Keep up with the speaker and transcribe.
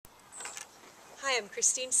Hi, I'm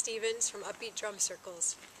Christine Stevens from Upbeat Drum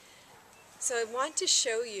Circles. So I want to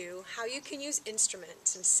show you how you can use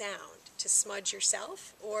instruments and sound to smudge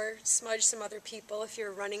yourself or smudge some other people if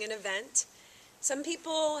you're running an event. Some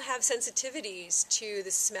people have sensitivities to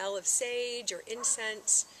the smell of sage or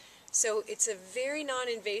incense, so it's a very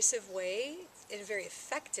non-invasive way, and a very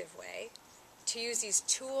effective way, to use these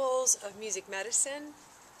tools of music medicine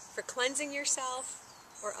for cleansing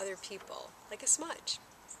yourself or other people, like a smudge,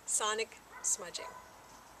 sonic smudging.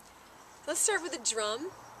 Let's start with a drum,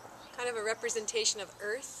 kind of a representation of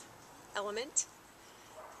earth element.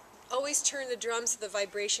 Always turn the drum so the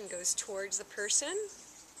vibration goes towards the person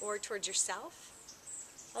or towards yourself.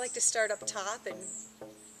 I like to start up top and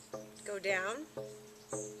go down.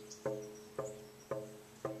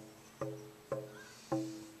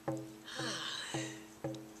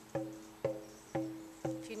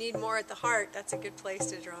 If you need more at the heart, that's a good place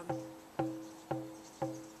to drum.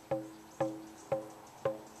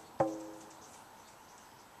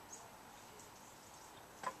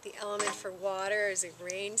 The element for water is a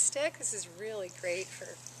rain stick. This is really great for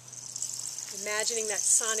imagining that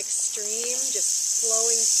sonic stream just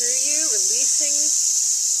flowing through you, releasing,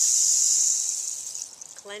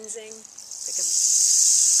 cleansing, like a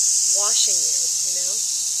washing you,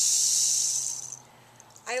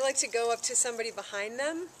 I like to go up to somebody behind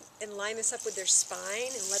them and line this up with their spine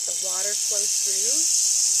and let the water flow through.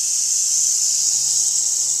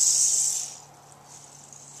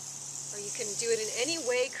 Or you can do it in any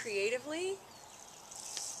way creatively.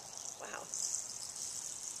 Wow,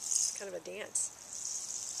 it's kind of a dance.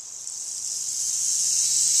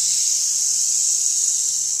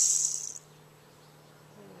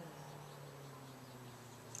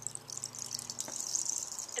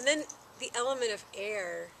 And then the element of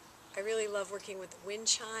air. I really love working with the wind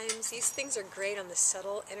chimes. These things are great on the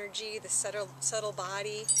subtle energy, the subtle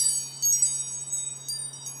body.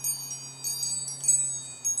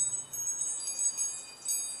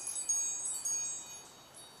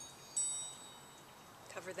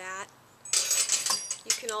 Cover that.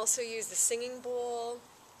 You can also use the singing bowl.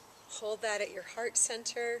 Hold that at your heart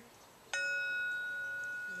center.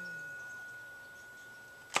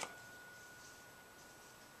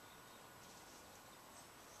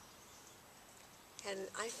 And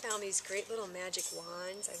I found these great little magic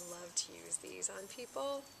wands. I love to use these on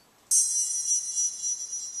people.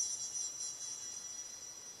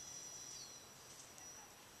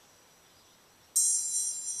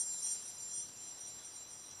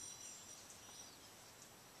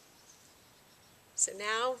 So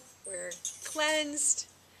now we're cleansed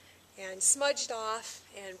and smudged off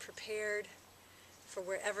and prepared for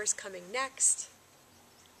wherever's coming next.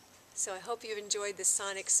 So I hope you've enjoyed this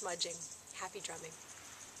sonic smudging. Happy drumming.